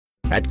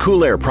At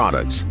Cool Air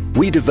Products,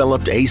 we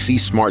developed AC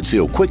Smart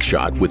Seal Quick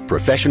Shot with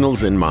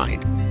professionals in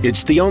mind.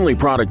 It's the only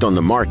product on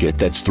the market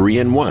that's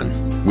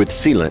 3-in-1, with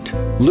sealant,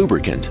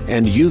 lubricant,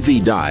 and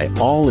UV dye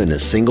all in a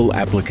single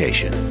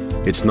application.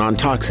 It's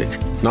non-toxic,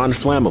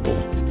 non-flammable,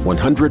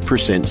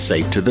 100%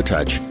 safe to the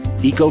touch,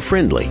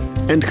 eco-friendly,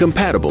 and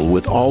compatible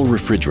with all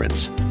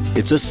refrigerants.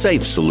 It's a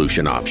safe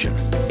solution option,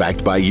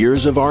 backed by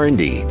years of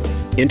R&D,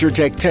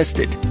 Intertech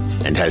tested,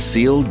 and has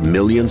sealed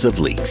millions of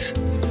leaks.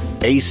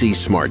 AC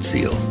Smart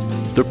Seal,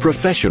 the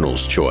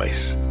professional's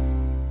choice.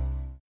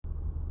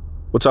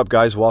 What's up,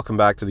 guys? Welcome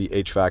back to the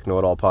HVAC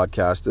Know-It-All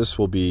podcast. This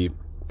will be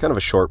kind of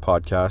a short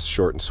podcast,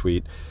 short and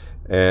sweet.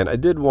 And I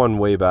did one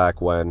way back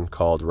when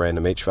called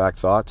Random HVAC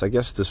Thoughts. I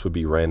guess this would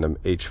be Random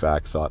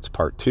HVAC Thoughts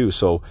Part 2.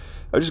 So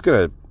I'm just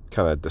going to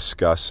kind of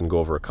discuss and go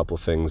over a couple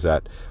of things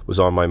that was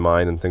on my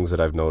mind and things that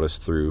I've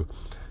noticed through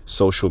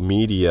social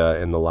media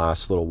in the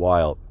last little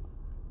while.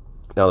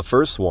 Now, the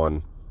first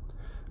one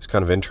is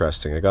kind of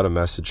interesting. I got a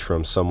message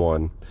from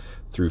someone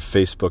through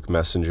Facebook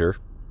Messenger,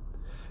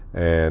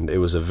 and it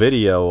was a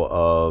video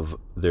of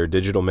their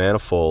digital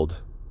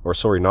manifold, or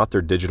sorry, not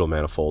their digital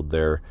manifold,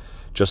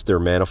 just their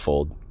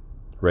manifold,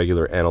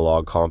 regular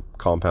analog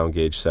compound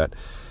gauge set,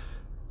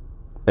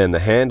 and the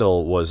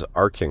handle was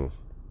arcing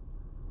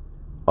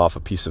off a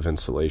piece of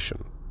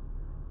insulation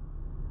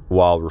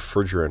while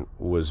refrigerant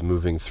was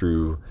moving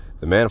through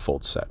the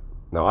manifold set.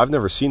 Now, I've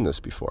never seen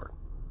this before.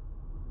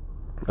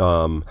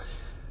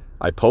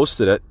 I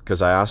posted it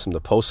because I asked them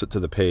to post it to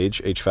the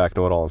page, HVAC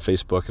Know-It-All on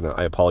Facebook, and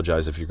I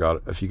apologize if you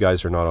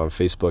guys are not on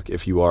Facebook.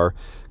 If you are,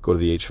 go to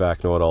the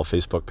HVAC Know-It-All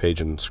Facebook page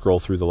and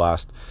scroll through the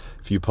last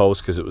few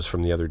posts because it was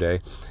from the other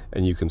day,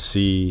 and you can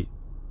see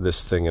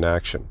this thing in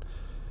action.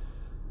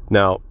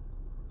 Now,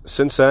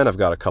 since then, I've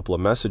got a couple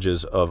of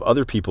messages of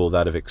other people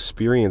that have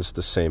experienced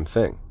the same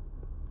thing.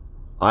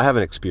 I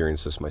haven't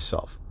experienced this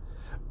myself,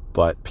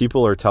 but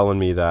people are telling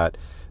me that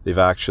they've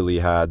actually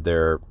had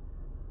their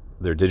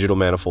digital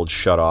manifold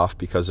shut off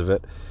because of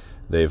it.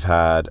 They've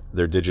had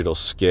their digital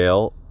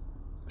scale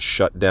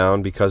shut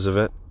down because of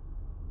it.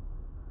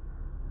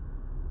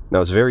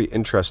 Now, it's very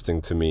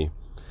interesting to me,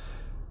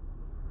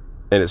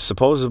 and it's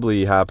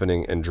supposedly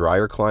happening in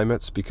drier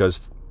climates,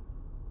 because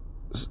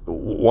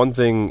one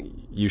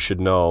thing you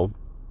should know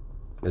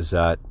is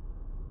that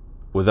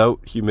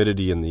without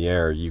humidity in the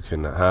air, you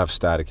can have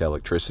static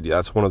electricity.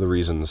 That's one of the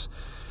reasons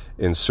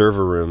in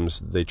server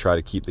rooms they try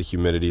to keep the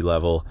humidity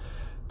level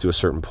to a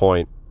certain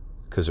point,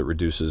 because it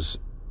reduces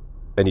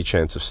any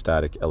chance of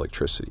static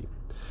electricity.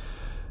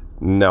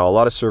 Now, a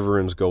lot of server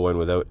rooms go in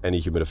without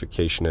any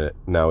humidification in it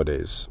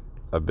nowadays.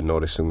 I've been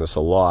noticing this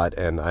a lot,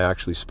 and I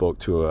actually spoke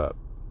to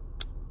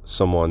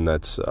someone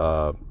that's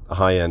a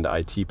high-end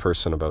IT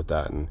person about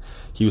that, and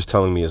he was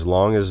telling me as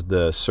long as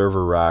the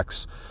server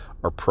racks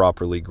are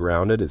properly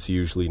grounded, it's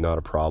usually not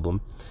a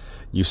problem.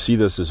 You see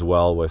this as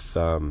well with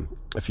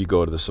if you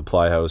go to the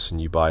supply house and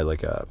you buy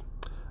like a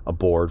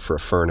board for a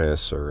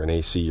furnace or an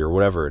AC or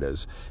whatever it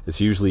is.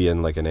 It's usually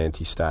in like an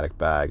anti-static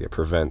bag. It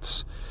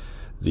prevents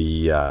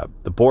the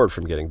board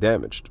from getting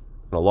damaged.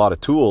 And a lot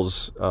of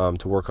tools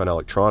to work on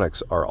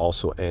electronics are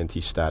also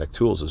anti-static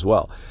tools as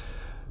well.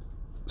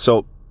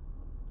 So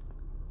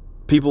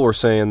people were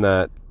saying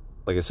that,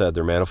 like I said,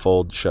 their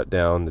manifold shut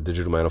down, the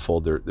digital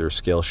manifold, their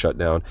scale shut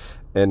down.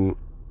 And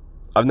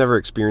I've never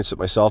experienced it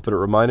myself, but it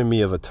reminded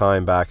me of a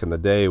time back in the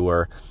day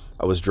where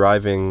I was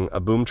driving a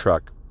boom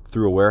truck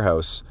through a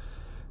warehouse,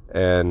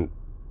 and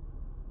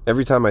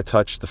every time I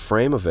touched the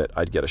frame of it,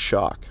 I'd get a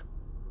shock.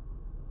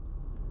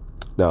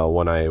 Now,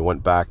 when I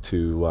went back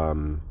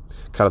to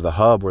kind of the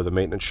hub where the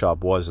maintenance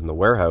shop was in the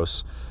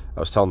warehouse,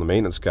 I was telling the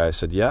maintenance guy, I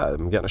said, yeah,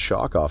 I'm getting a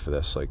shock off of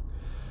this. Like,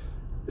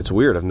 it's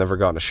weird. I've never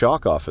gotten a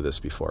shock off of this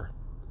before.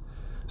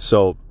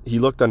 So he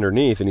looked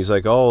underneath and he's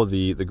like, oh,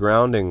 the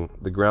grounding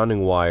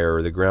wire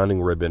or the grounding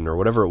ribbon or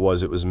whatever it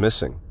was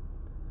missing.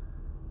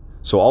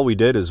 So all we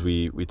did is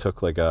we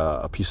took like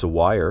a piece of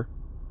wire,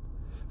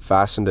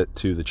 fastened it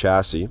to the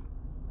chassis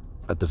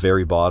at the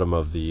very bottom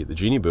of the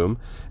Genie boom,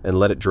 and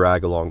let it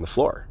drag along the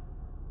floor.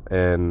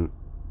 And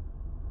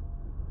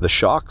the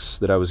shocks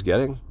that I was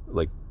getting,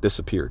 like,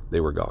 disappeared. They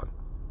were gone.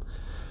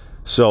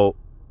 So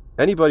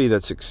anybody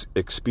that's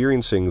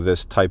experiencing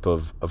this type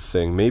of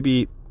thing,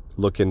 maybe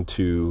look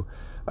into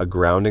a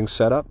grounding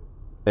setup.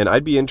 And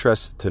I'd be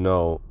interested to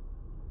know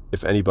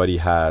if anybody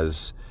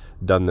has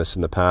done this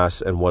in the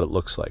past and what it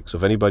looks like. So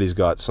if anybody's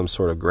got some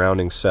sort of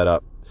grounding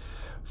setup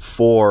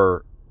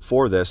for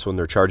this when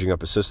they're charging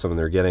up a system and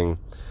they're getting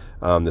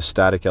the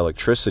static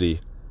electricity,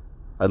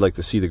 I'd like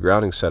to see the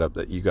grounding setup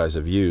that you guys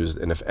have used.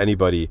 And if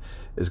anybody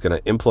is going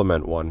to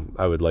implement one,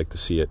 I would like to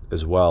see it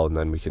as well. And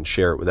then we can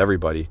share it with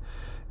everybody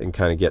and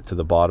kind of get to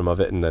the bottom of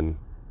it. And then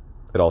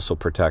it also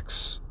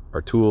protects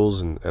our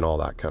tools and all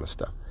that kind of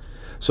stuff.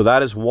 So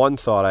that is one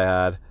thought I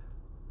had.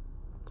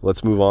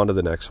 Let's move on to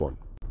the next one.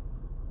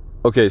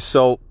 Okay,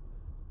 so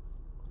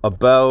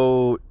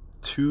about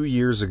 2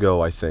 years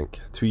ago,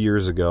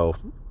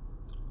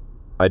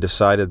 I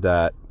decided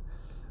that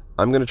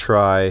I'm going to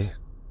try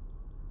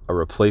a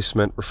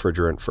replacement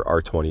refrigerant for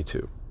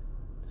R22.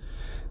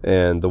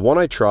 And the one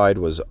I tried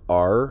was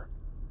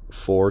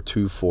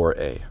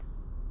R424A.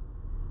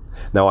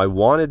 Now, I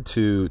wanted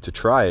to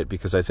try it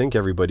because I think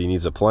everybody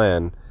needs a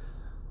plan,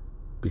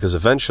 because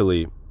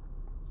eventually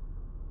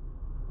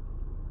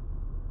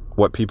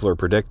what people are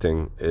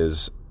predicting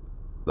is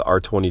the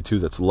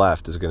R22 that's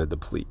left is going to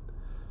deplete.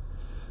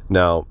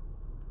 Now,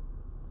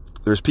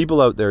 there's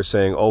people out there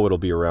saying, oh, it'll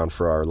be around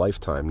for our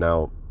lifetime.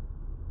 Now,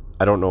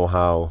 I don't know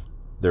how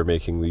they're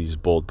making these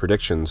bold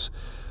predictions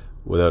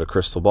without a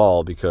crystal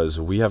ball, because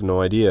we have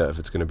no idea if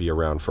it's going to be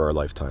around for our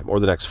lifetime or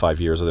the next 5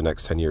 years or the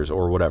next 10 years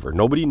or whatever.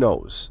 Nobody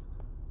knows.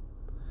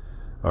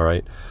 All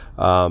right.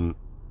 And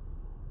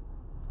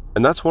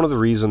that's one of the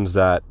reasons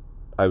that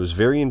I was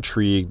very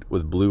intrigued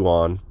with Blue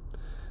On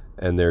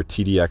and their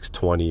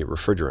TDX20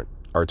 refrigerant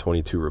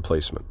R22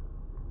 replacement.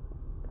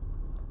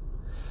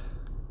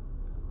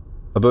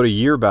 About a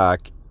year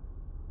back,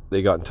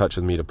 they got in touch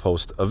with me to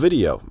post a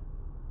video.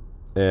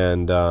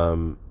 And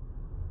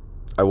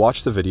I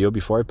watched the video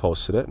before I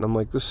posted it, and I'm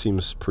like, this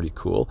seems pretty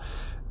cool.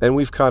 And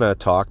we've kind of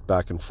talked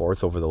back and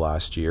forth over the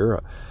last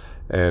year,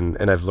 and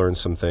I've learned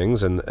some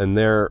things, and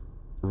they're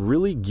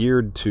really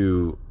geared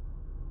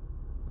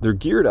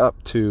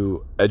up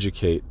to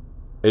educate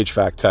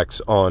HVAC techs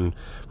on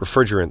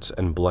refrigerants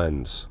and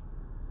blends.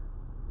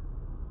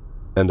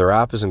 And their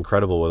app is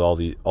incredible with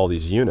all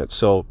these units.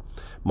 So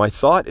my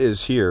thought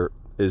is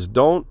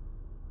don't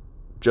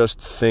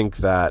just think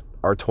that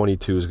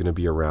R22 is going to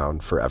be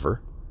around forever,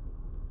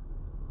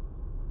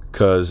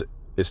 because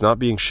it's not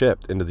being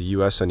shipped into the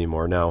US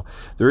anymore. Now,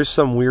 there is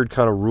some weird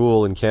kind of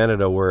rule in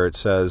Canada where it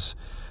says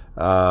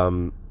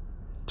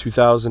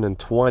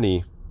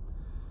 2020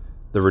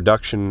 the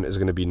reduction is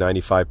going to be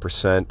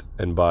 95%,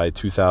 and by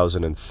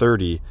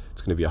 2030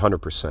 it's going to be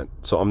 100%.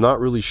 So I'm not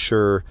really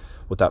sure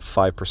what that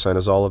 5%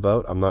 is all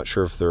about. I'm not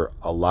sure if they're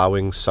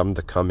allowing some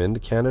to come into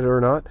Canada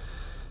or not.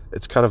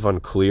 It's kind of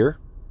unclear,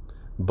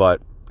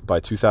 but by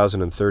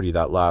 2030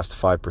 that last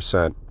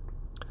 5%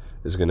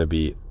 is going to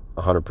be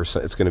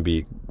 100%. It's going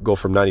to go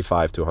from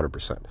 95 to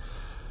 100%.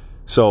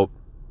 So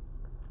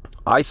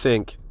I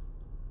think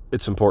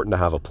it's important to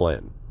have a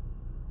plan.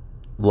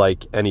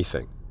 Like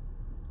anything,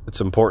 it's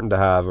important to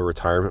have a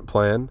retirement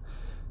plan.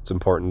 It's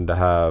important to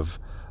have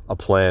a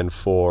plan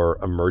for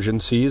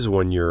emergencies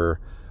when you're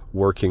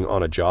working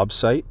on a job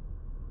site,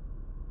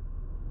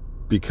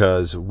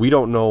 because we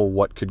don't know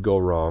what could go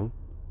wrong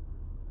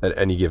at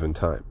any given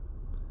time.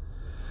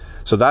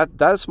 So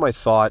that's my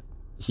thought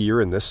here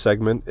in this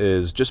segment,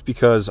 is just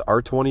because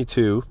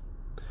R22,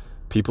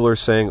 people are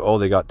saying, oh,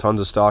 they got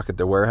tons of stock at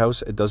their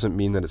warehouse, it doesn't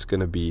mean that it's going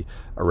to be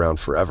around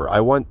forever.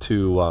 I went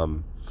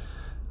to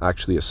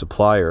actually a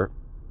supplier,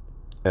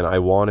 and I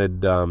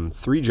wanted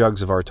 3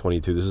 jugs of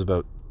R22. This is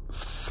about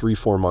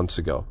 3-4 months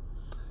ago.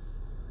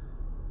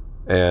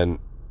 And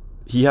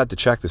he had to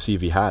check to see if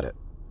he had it.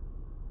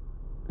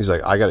 He's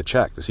like, I got to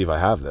check to see if I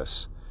have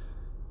this.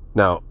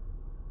 Now,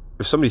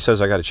 if somebody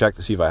says I got to check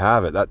to see if I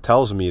have it, that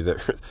tells me that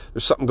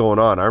there's something going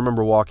on. I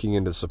remember walking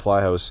into the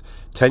supply house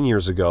 10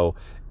 years ago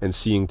and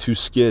seeing 2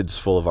 skids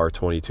full of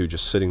R22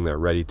 just sitting there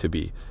ready to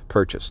be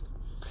purchased.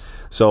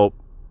 So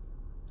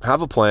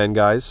have a plan,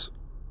 guys.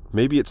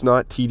 Maybe it's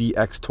not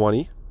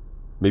TDX20.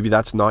 Maybe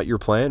that's not your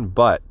plan,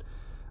 but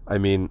I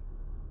mean,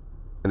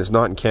 and it's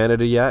not in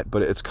Canada yet,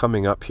 but it's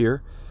coming up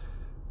here.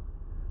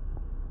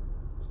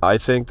 I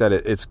think that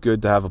it's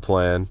good to have a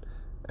plan.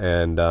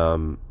 And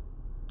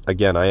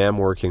again, I am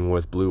working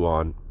with Blue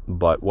On,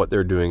 but what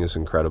they're doing is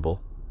incredible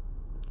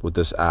with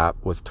this app,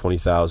 with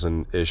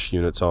 20,000-ish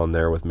units on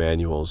there, with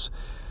manuals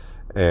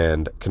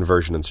and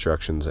conversion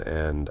instructions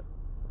and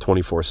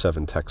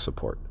 24/7 tech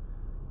support.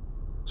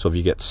 So if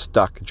you get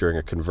stuck during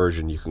a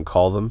conversion, you can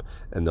call them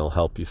and they'll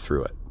help you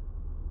through it.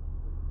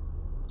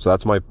 So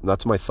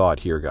that's my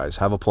thought here, guys.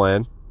 Have a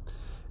plan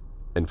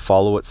and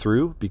follow it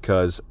through,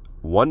 because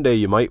one day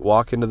you might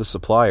walk into the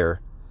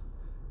supplier,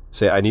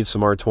 say, I need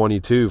some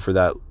R22 for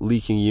that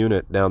leaking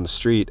unit down the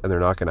street, and they're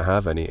not going to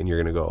have any, and you're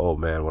going to go, oh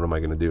man, what am I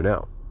going to do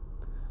now?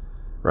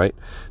 Right?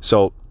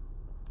 So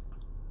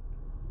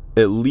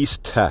at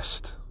least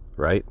test,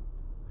 right?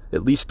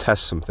 At least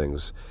test some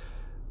things.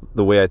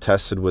 The way I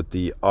tested with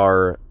the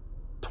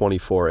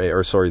R24A,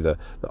 or sorry, the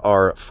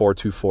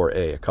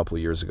R424A a couple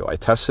of years ago. I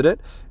tested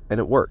it and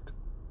it worked.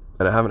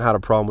 And I haven't had a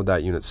problem with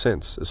that unit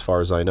since, as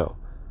far as I know.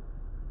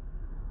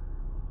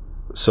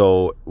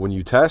 So when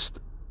you test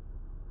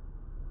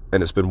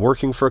and it's been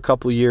working for a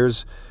couple of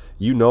years,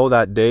 you know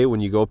that day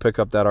when you go pick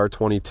up that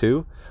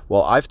R22,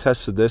 well, I've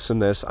tested this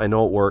and this, I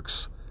know it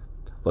works,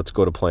 let's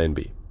go to plan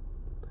B.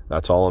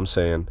 That's all I'm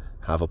saying.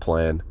 Have a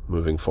plan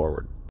moving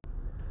forward.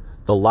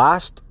 The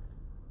last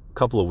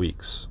couple of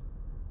weeks,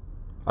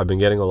 I've been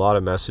getting a lot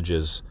of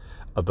messages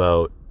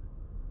about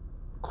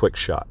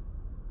QuickShot.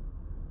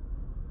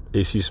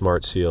 AC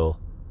Smart Seal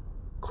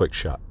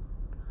QuickShot.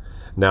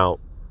 Now,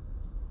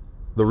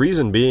 the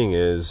reason being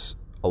is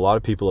a lot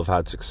of people have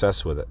had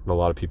success with it, and a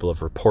lot of people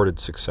have reported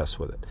success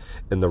with it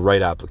in the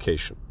right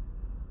application.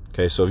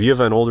 Okay, so if you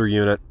have an older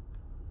unit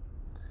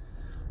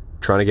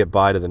trying to get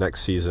by to the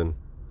next season,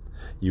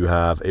 you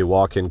have a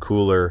walk-in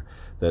cooler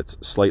that's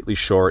slightly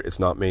short, it's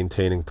not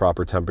maintaining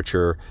proper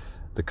temperature,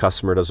 the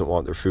customer doesn't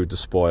want their food to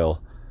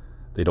spoil,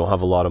 they don't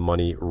have a lot of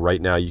money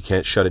right now, you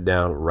can't shut it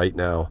down right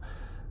now,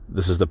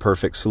 this is the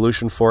perfect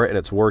solution for it, and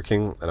it's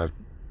working, and I've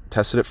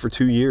tested it for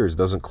 2 years. It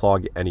doesn't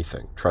clog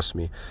anything, trust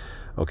me.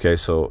 Okay,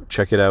 so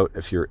check it out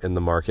if you're in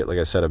the market. Like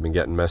I said, I've been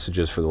getting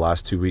messages for the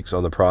last 2 weeks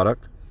on the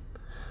product,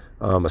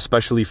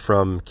 especially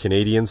from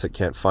Canadians that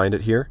can't find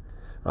it here.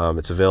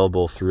 It's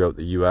available throughout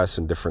the US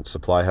in different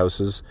supply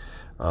houses.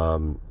 A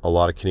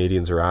lot of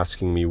Canadians are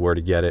asking me where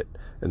to get it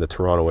in the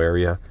Toronto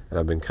area, and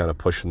I've been kind of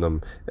pushing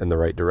them in the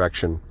right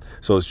direction.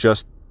 So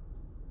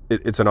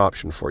it's an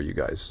option for you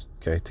guys,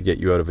 okay, to get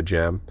you out of a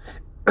jam.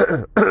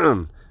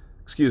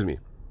 Excuse me.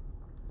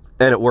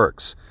 And it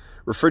works.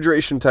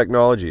 Refrigeration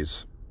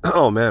Technologies.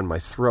 Oh man, my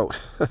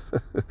throat.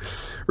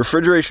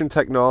 Refrigeration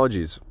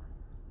Technologies.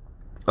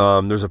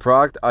 There's a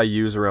product I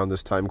use around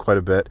this time quite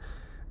a bit.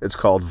 It's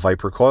called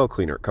Viper Coil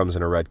Cleaner. It comes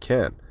in a red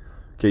can.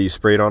 Okay, you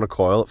spray it on a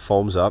coil, it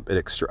foams up, it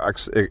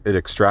extracts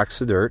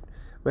the dirt.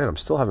 Man, I'm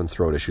still having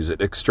throat issues. It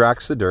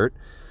extracts the dirt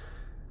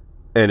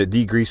and it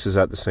degreases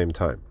at the same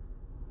time.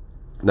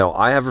 Now,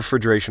 I have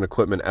refrigeration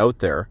equipment out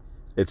there.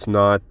 It's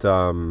not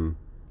in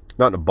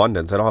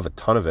abundance. I don't have a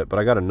ton of it, but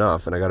I got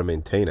enough and I got to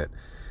maintain it.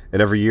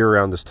 And every year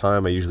around this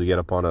time, I usually get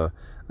up on a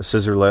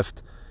scissor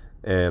lift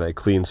and I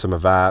clean some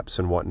evapes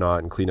and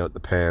whatnot and clean out the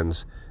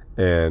pans.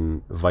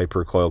 And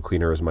Viper Coil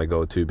Cleaner is my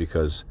go-to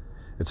because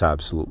it's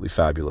absolutely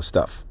fabulous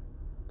stuff.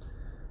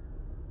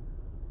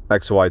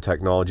 XY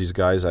Technologies,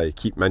 guys, I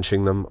keep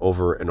mentioning them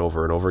over and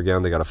over and over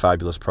again. They got a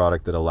fabulous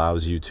product that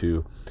allows you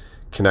to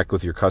connect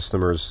with your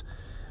customers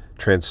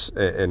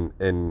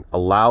and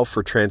allow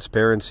for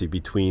transparency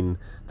between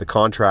the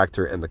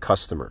contractor and the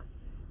customer.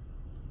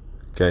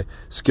 Okay,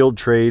 skilled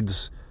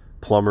trades,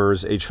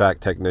 plumbers, HVAC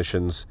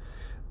technicians,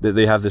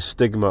 they have this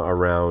stigma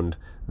around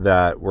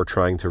that we're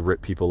trying to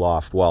rip people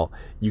off. Well,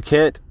 you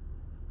can't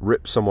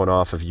rip someone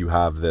off if you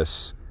have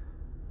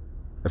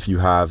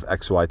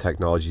XY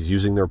Technologies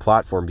using their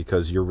platform,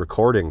 because you're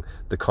recording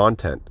the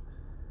content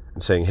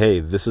and saying, hey,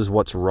 this is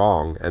what's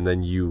wrong, and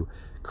then you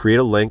create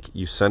a link,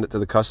 you send it to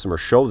the customer,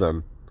 show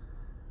them,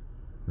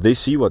 they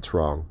see what's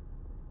wrong,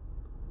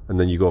 and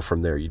then you go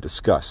from there, you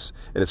discuss.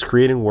 And it's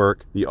creating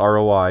work. The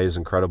ROI is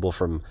incredible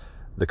from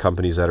the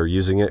companies that are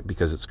using it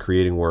because it's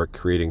creating work,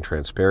 creating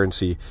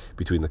transparency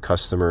between the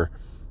customer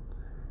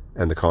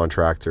and the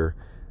contractor,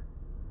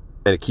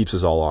 and it keeps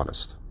us all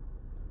honest,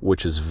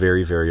 which is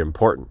very, very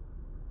important.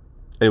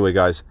 Anyway,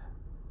 guys,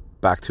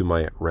 back to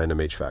my random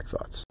HVAC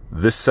thoughts.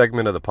 This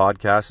segment of the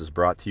podcast is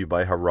brought to you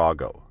by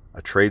Harago,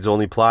 a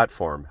trades-only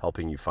platform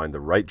helping you find the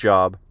right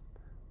job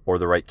or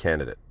the right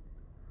candidate.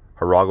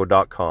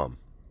 Harago.com,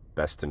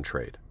 best in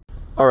trade.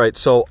 All right,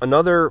 so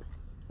another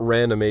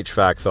random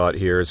HVAC thought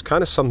here is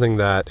kind of something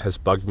that has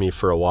bugged me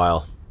for a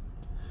while.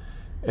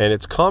 And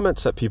it's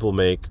comments that people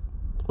make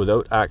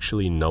without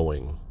actually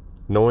knowing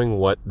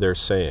what they're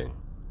saying.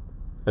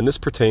 And this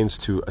pertains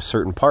to a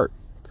certain part.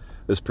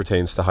 This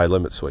pertains to high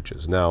limit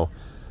switches. Now,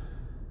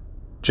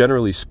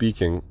 generally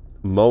speaking,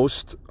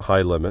 most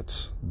high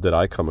limits that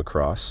I come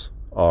across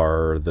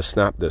are the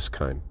snap disc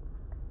kind.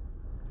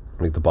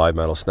 Like the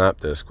bimetal snap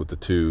disc with the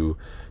two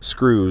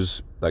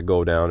screws that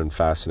go down and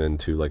fasten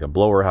into like a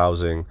blower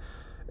housing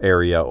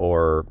area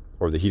or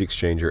the heat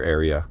exchanger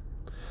area,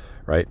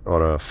 right?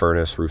 On a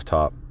furnace,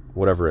 rooftop,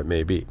 whatever it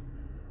may be.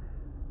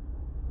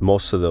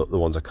 Most of the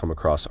ones I come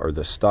across are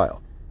this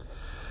style.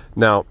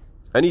 Now,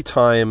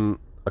 anytime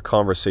a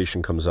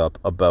conversation comes up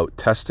about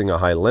testing a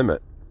high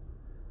limit,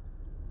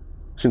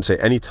 I shouldn't say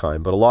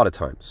anytime, but a lot of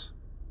times,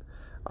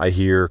 I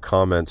hear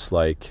comments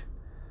like,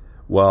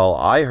 well,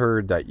 I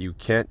heard that you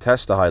can't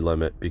test a high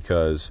limit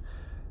because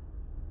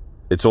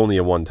it's only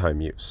a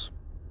one-time use.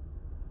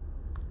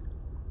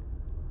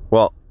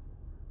 Well,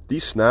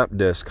 these snap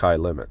disc high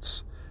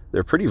limits,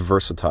 they're pretty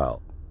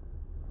versatile.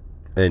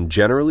 And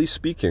generally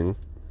speaking,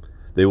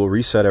 they will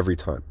reset every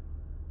time.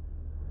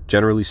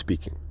 Generally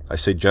speaking. I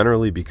say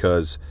generally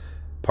because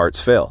parts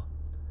fail.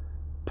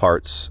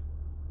 Parts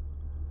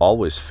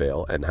always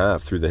fail and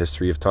have through the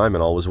history of time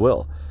and always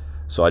will.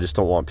 So I just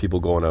don't want people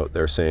going out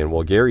there saying,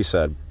 well, Gary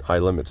said high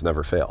limits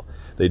never fail.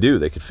 They do.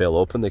 They could fail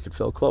open. They could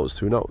fail closed.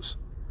 Who knows?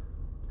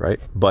 Right?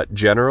 But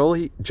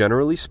generally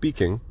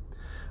speaking,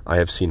 I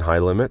have seen high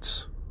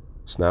limits,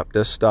 snap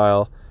disc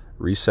style,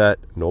 reset,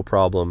 no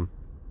problem,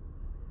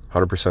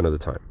 100% of the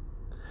time.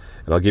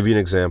 And I'll give you an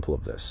example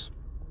of this.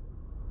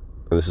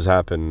 And this has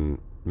happened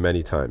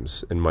many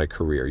times in my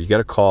career. You get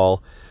a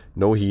call,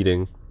 no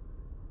heating.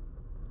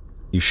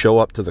 You show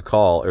up to the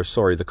call,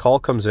 the call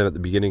comes in at the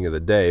beginning of the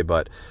day,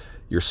 but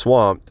you're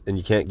swamped and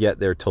you can't get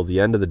there till the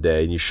end of the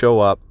day. And you show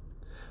up,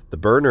 the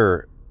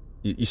burner,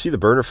 you see the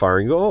burner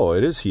firing, you go, oh,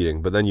 it is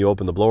heating. But then you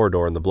open the blower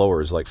door and the blower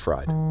is like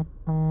fried.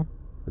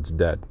 It's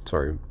dead.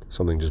 Sorry,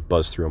 something just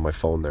buzzed through on my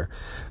phone there.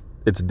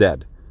 It's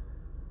dead.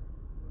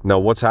 Now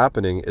what's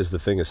happening is the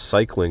thing is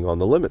cycling on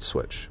the limit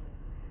switch.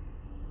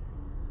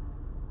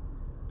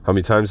 How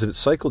many times did it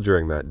cycle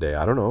during that day?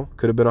 I don't know.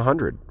 Could have been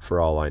 100 for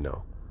all I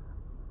know.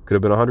 Could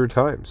have been 100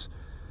 times.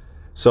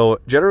 So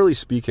generally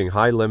speaking,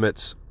 high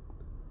limits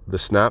the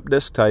snap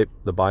disc type,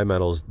 the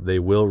bimetals, they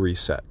will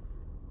reset.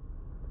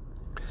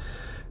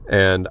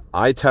 And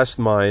I test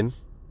mine.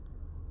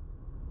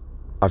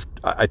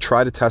 I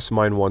try to test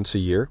mine once a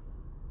year.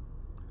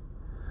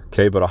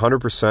 Okay, but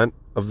 100%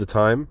 of the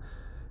time,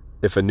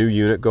 if a new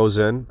unit goes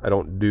in, I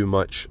don't do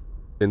much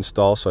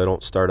install, so I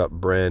don't start up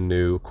brand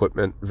new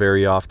equipment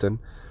very often,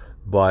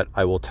 but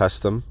I will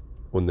test them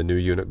when the new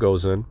unit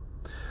goes in.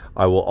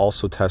 I will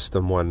also test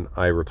them when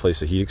I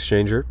replace a heat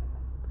exchanger.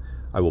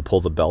 I will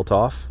pull the belt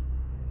off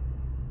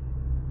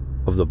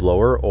of the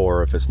blower,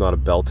 or if it's not a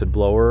belted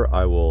blower,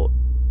 I will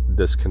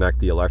disconnect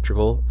the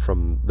electrical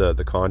from the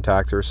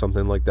contactor or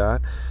something like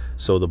that,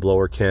 so the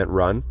blower can't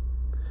run.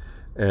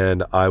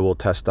 And I will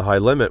test the high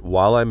limit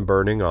while I'm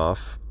burning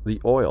off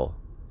the oil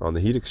on the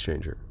heat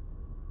exchanger.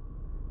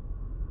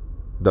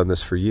 Done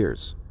this for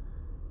years.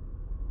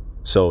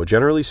 So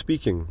generally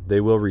speaking, they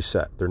will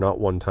reset. They're not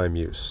one-time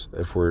use.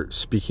 If we're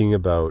speaking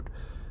about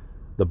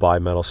the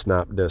bimetal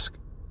snap disc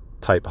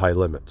type high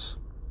limits.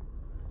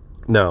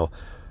 Now,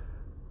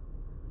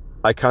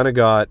 I kind of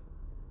got,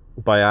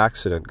 by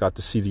accident, got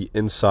to see the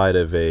inside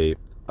of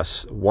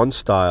one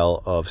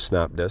style of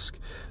snap disc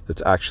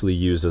that's actually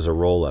used as a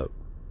rollout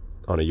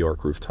on a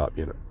York rooftop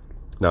unit.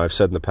 Now, I've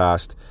said in the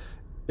past,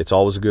 it's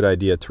always a good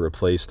idea to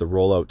replace the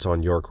rollouts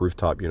on York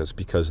rooftop units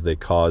because they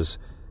cause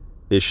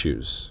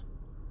issues.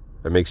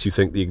 It makes you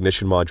think the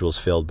ignition module's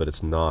failed, but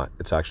it's not.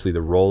 It's actually the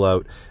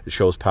rollout. It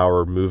shows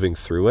power moving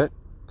through it,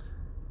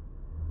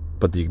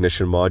 but the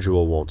ignition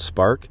module won't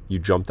spark. You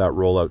jump that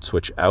rollout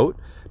switch out,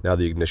 now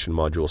the ignition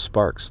module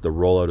sparks. The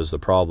rollout is the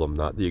problem,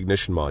 not the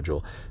ignition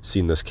module.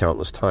 Seen this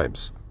countless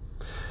times.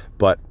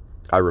 But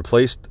I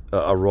replaced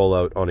a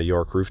rollout on a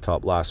York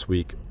rooftop last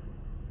week,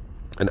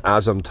 and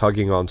as I'm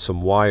tugging on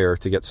some wire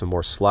to get some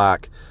more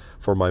slack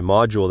for my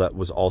module that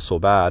was also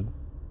bad,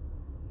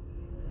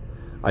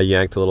 I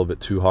yanked a little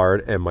bit too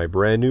hard and my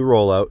brand new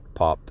rollout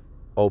popped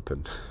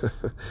open.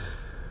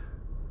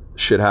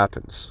 Shit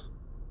happens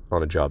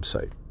on a job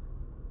site.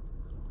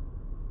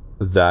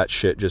 That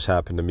shit just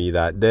happened to me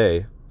that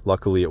day.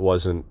 Luckily, it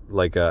wasn't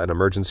like an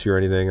emergency or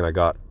anything, and I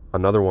got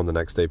another one the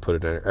next day, put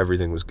it in,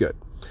 everything was good.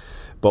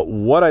 But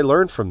what I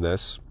learned from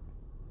this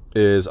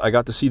is I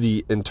got to see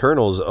the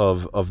internals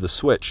of the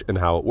switch and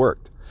how it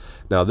worked.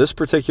 Now, this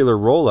particular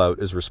rollout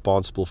is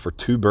responsible for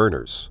 2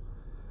 burners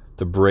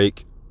to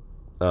break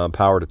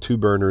power to 2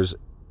 burners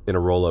in a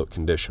rollout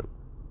condition.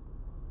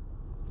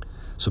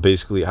 So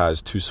basically, it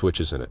has 2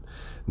 switches in it.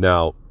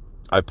 Now,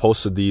 I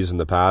posted these in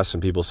the past,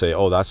 and people say,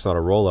 oh, that's not a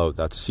rollout,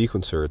 that's a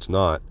sequencer. It's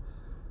not.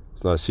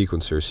 It's not a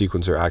sequencer. A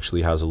sequencer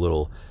actually has a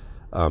little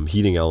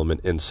heating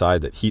element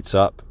inside that heats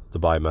up the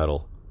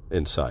bimetal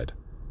inside.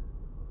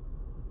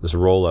 This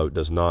rollout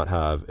does not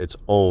have its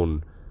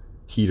own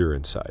heater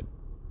inside.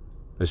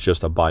 It's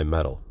just a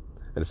bimetal,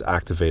 and it's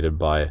activated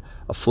by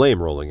a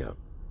flame rolling out.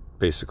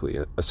 Basically,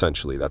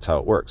 essentially, that's how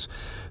it works.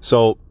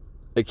 So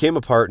it came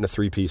apart into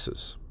 3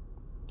 pieces,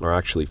 or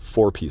actually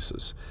 4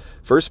 pieces.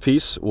 First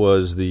piece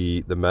was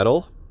the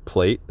metal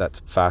plate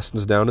that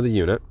fastens down to the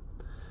unit.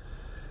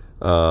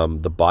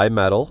 The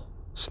bimetal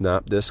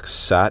snap disc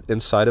sat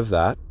inside of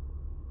that,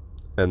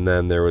 and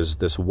then there was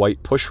this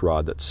white push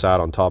rod that sat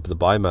on top of the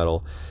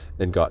bimetal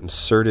and got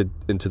inserted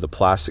into the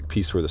plastic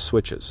piece where the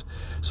switch is.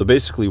 So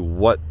basically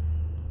what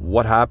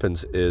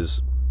happens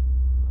is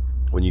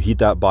when you heat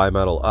that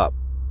bimetal up,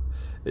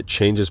 it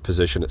changes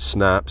position, it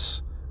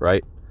snaps,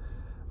 right?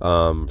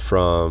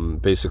 From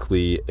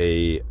basically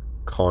a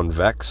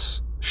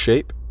convex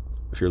shape,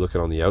 if you're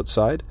looking on the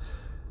outside,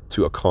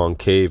 to a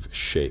concave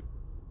shape.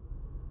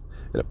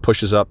 And it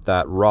pushes up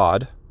that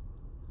rod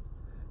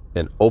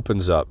and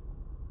opens up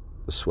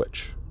the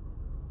switch.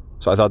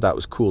 So I thought that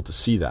was cool to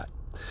see that.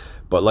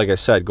 But like I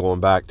said, going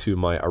back to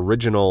my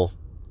original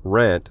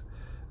rant,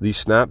 these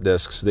snap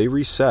discs, they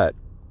reset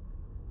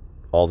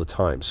all the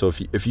time. So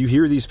if you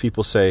hear these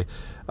people say,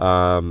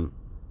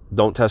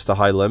 don't test a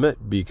high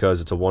limit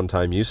because it's a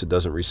one-time use, it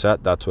doesn't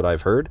reset, that's what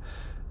I've heard,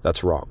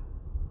 that's wrong.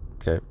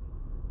 Okay?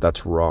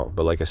 That's wrong.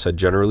 But like I said,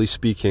 generally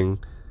speaking,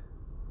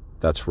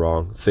 that's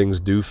wrong. Things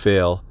do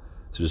fail,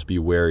 so just be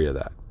wary of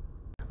that.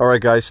 All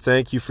right, guys,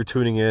 thank you for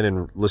tuning in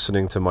and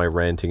listening to my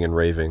ranting and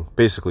raving.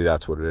 Basically,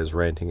 that's what it is,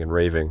 ranting and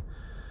raving.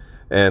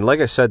 And like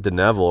I said to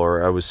Neville,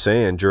 or I was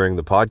saying during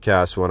the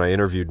podcast when I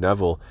interviewed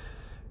Neville,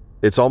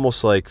 it's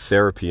almost like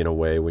therapy in a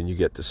way when you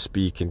get to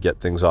speak and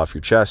get things off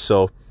your chest.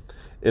 So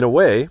in a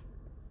way,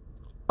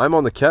 I'm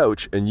on the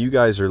couch and you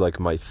guys are like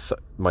my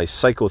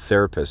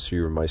psychotherapists,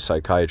 you're my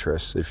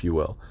psychiatrists, if you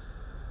will.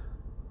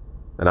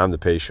 And I'm the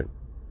patient,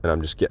 and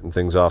I'm just getting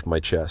things off my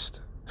chest.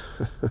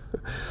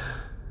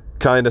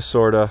 Kinda,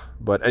 sorta.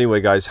 But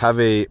anyway, guys, have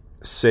a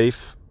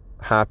safe,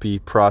 happy,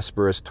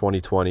 prosperous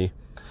 2020.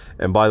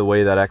 And by the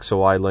way, that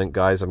XOI link,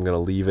 guys, I'm going to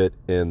leave it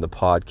in the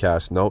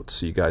podcast notes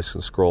so you guys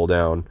can scroll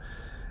down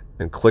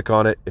and click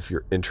on it if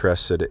you're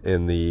interested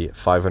in the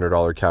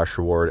 $500 cash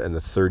reward and the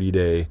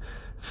 30-day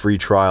free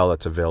trial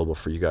that's available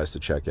for you guys to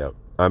check out.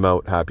 I'm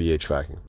out. Happy HVACing.